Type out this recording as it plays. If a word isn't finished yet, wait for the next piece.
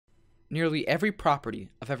Nearly every property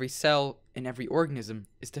of every cell in every organism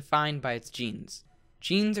is defined by its genes.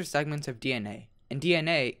 Genes are segments of DNA, and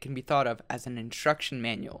DNA can be thought of as an instruction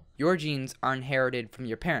manual. Your genes are inherited from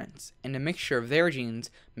your parents, and a mixture of their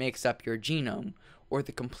genes makes up your genome, or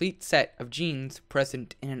the complete set of genes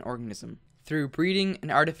present in an organism. Through breeding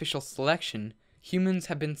and artificial selection, humans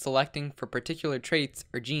have been selecting for particular traits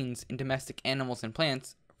or genes in domestic animals and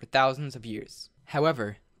plants for thousands of years.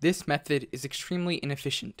 However, this method is extremely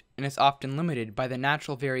inefficient and is often limited by the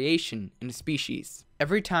natural variation in a species.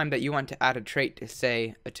 Every time that you want to add a trait to,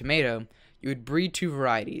 say, a tomato, you would breed two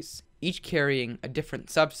varieties, each carrying a different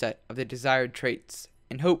subset of the desired traits,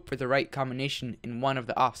 and hope for the right combination in one of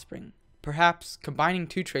the offspring. Perhaps combining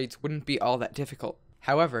two traits wouldn't be all that difficult.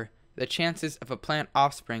 However, the chances of a plant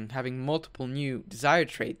offspring having multiple new desired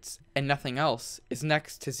traits and nothing else is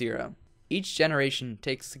next to zero. Each generation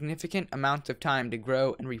takes significant amounts of time to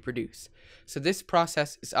grow and reproduce, so this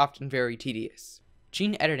process is often very tedious.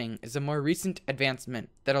 Gene editing is a more recent advancement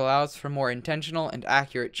that allows for more intentional and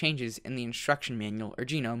accurate changes in the instruction manual or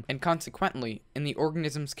genome, and consequently in the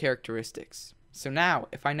organism's characteristics. So now,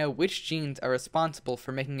 if I know which genes are responsible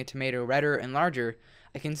for making a tomato redder and larger,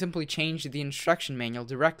 I can simply change the instruction manual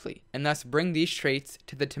directly, and thus bring these traits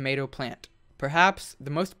to the tomato plant. Perhaps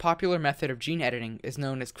the most popular method of gene editing is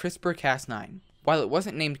known as CRISPR-Cas9. While it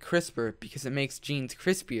wasn't named CRISPR because it makes genes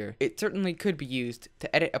crispier, it certainly could be used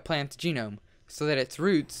to edit a plant's genome so that its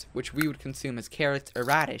roots, which we would consume as carrots or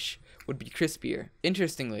radish, would be crispier.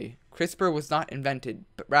 Interestingly, CRISPR was not invented,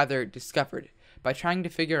 but rather discovered, by trying to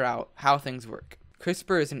figure out how things work.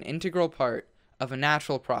 CRISPR is an integral part of a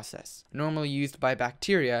natural process, normally used by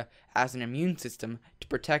bacteria as an immune system to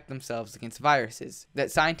protect themselves against viruses,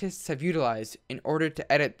 that scientists have utilized in order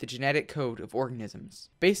to edit the genetic code of organisms.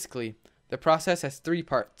 Basically, the process has three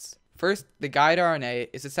parts. First, the guide RNA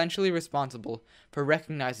is essentially responsible for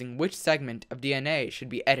recognizing which segment of DNA should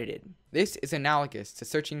be edited. This is analogous to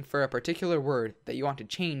searching for a particular word that you want to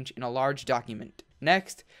change in a large document.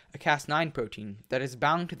 Next, a Cas9 protein that is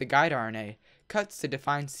bound to the guide RNA cuts the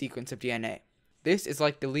defined sequence of DNA. This is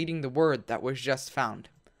like deleting the word that was just found.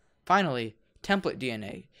 Finally, template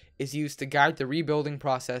DNA is used to guide the rebuilding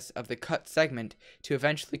process of the cut segment to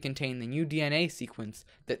eventually contain the new DNA sequence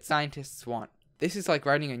that scientists want. This is like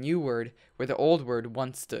writing a new word where the old word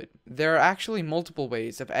once stood. There are actually multiple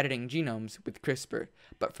ways of editing genomes with CRISPR,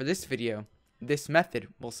 but for this video, this method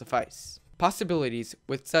will suffice. Possibilities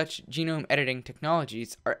with such genome editing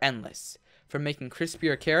technologies are endless, from making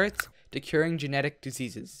crispier carrots to curing genetic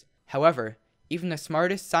diseases. However, even the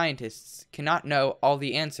smartest scientists cannot know all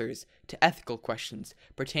the answers to ethical questions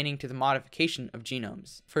pertaining to the modification of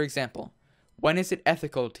genomes. For example, when is it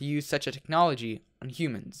ethical to use such a technology on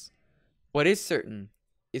humans? What is certain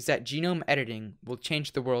is that genome editing will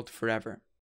change the world forever.